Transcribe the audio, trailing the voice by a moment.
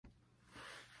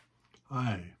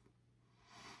Hi.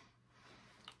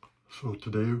 So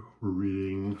today we're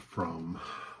reading from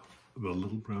The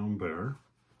Little Brown Bear,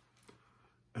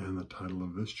 and the title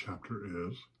of this chapter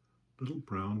is Little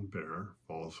Brown Bear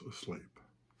Falls Asleep.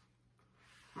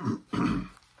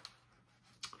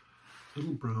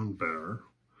 Little Brown Bear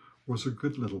was a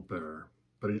good little bear,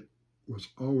 but he was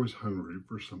always hungry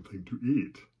for something to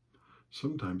eat.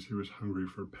 Sometimes he was hungry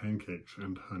for pancakes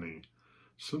and honey.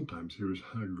 Sometimes he was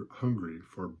hungry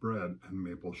for bread and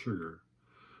maple sugar.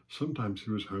 Sometimes he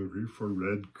was hungry for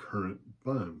red currant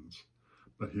buns,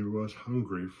 but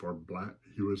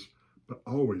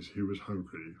always he was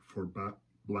hungry for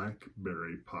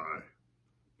blackberry pie.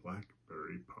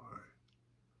 Blackberry pie.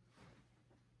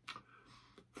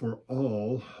 For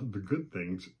all the good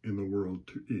things in the world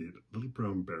to eat, Little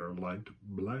Brown Bear liked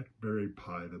blackberry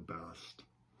pie the best.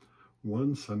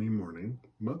 One sunny morning,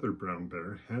 Mother Brown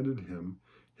Bear handed him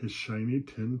his shiny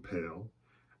tin pail.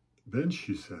 Then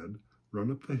she said, "Run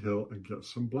up the hill and get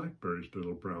some blackberries,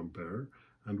 Little Brown Bear,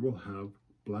 and we'll have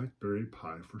blackberry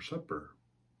pie for supper."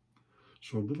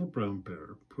 So Little Brown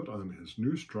Bear put on his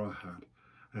new straw hat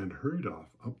and hurried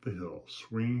off up the hill,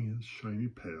 swinging his shiny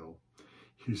pail.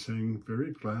 He sang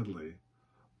very gladly,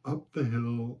 "Up the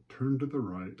hill, turn to the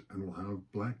right, and we'll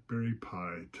have blackberry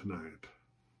pie tonight."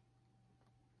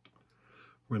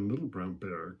 When Little Brown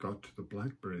Bear got to the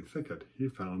blackberry thicket, he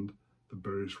found the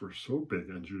berries were so big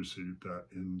and juicy that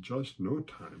in just no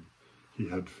time he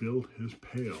had filled his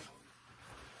pail.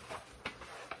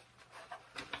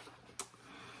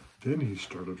 Then he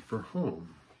started for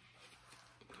home.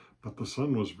 But the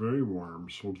sun was very warm,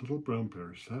 so Little Brown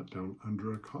Bear sat down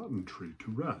under a cotton tree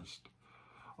to rest.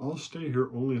 "I'll stay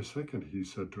here only a second," he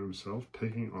said to himself,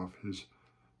 taking off his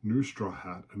new straw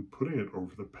hat and putting it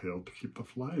over the pail to keep the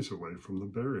flies away from the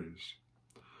berries.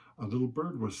 A little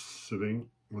bird was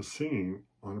singing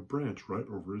on a branch right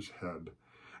over his head,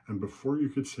 and before you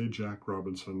could say Jack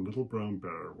Robinson, Little Brown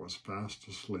Bear was fast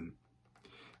asleep.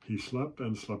 He slept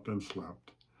and slept and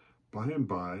slept. By and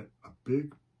by, a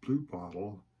big blue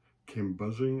bottle came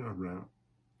buzzing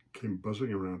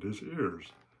around his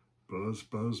ears. "Buzz,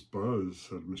 buzz, buzz,"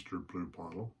 said Mr. Blue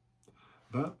Bottle.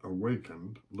 That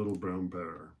awakened Little Brown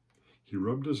Bear. He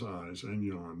rubbed his eyes and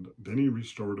yawned. Then he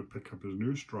reached over to pick up his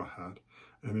new straw hat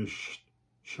and his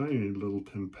shiny little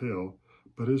tin pail,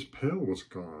 but his pail was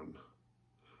gone.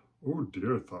 "Oh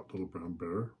dear," thought Little Brown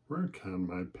Bear, "where can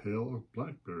my pail of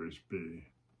blackberries be?"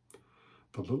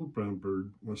 The little brown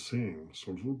bird was singing,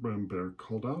 so Little Brown Bear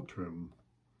called out to him,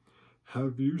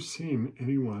 "Have you seen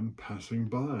anyone passing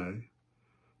by?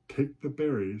 Take the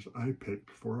berries I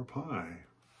picked for a pie."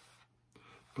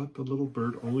 But the little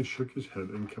bird only shook his head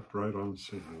and kept right on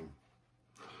singing.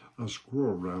 A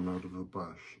squirrel ran out of a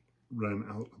bush.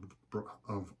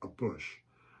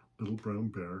 Little Brown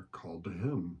Bear called to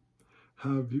him,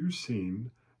 "Have you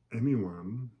seen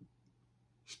anyone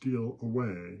steal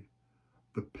away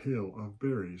the pail of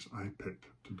berries I picked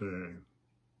today?"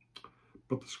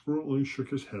 But the squirrel only shook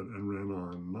his head and ran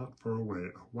on. Not far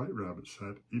away, a white rabbit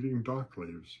sat eating dock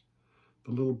leaves.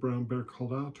 The Little Brown Bear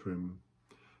called out to him,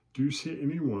 "Do you see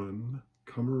anyone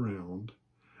come around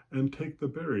and take the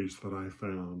berries that I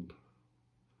found?"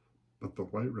 But the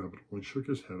white rabbit only shook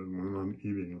his head and went on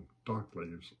eating dock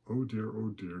leaves. "Oh dear,"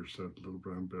 said Little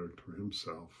Brown Bear to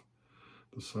himself.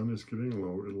 "The sun is getting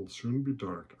low. It'll soon be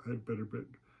dark. I'd better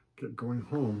get going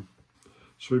home."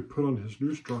 So he put on his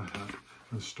new straw hat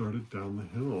and started down the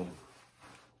hill.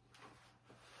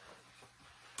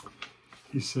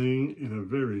 He sang in a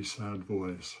very sad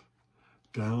voice,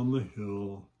 "Down the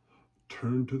hill,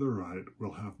 turn to the right,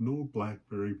 we'll have no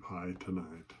blackberry pie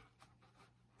tonight."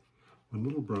 When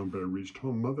Little Brown Bear reached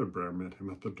home, Mother Bear met him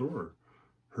at the door.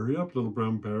 "Hurry up, Little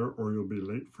Brown Bear, or you'll be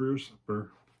late for your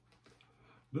supper."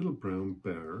 Little Brown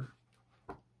Bear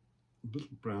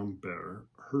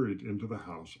hurried into the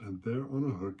house, and there on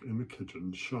a hook in the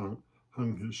kitchen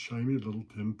hung his shiny little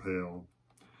tin pail.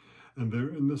 And there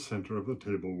in the center of the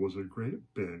table was a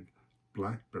great big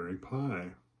blackberry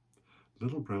pie.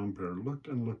 Little Brown Bear looked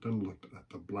and looked and looked at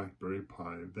the blackberry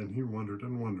pie. Then he wondered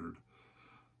and wondered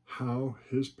how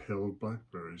his pail of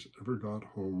blackberries ever got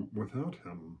home without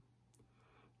him.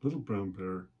 Little Brown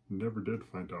Bear never did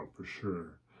find out for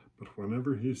sure, but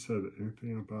whenever he said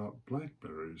anything about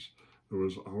blackberries, there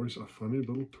was always a funny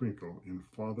little twinkle in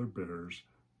Father Bear's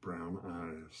brown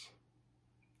eyes.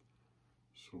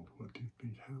 So what do you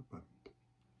think happened?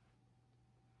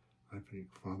 I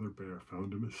think Father Bear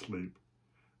found him asleep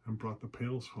and brought the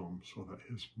pails home so that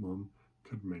his mom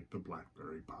could make the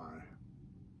blackberry pie.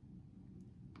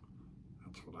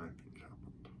 That's what I think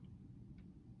happened.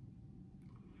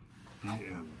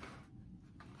 The end.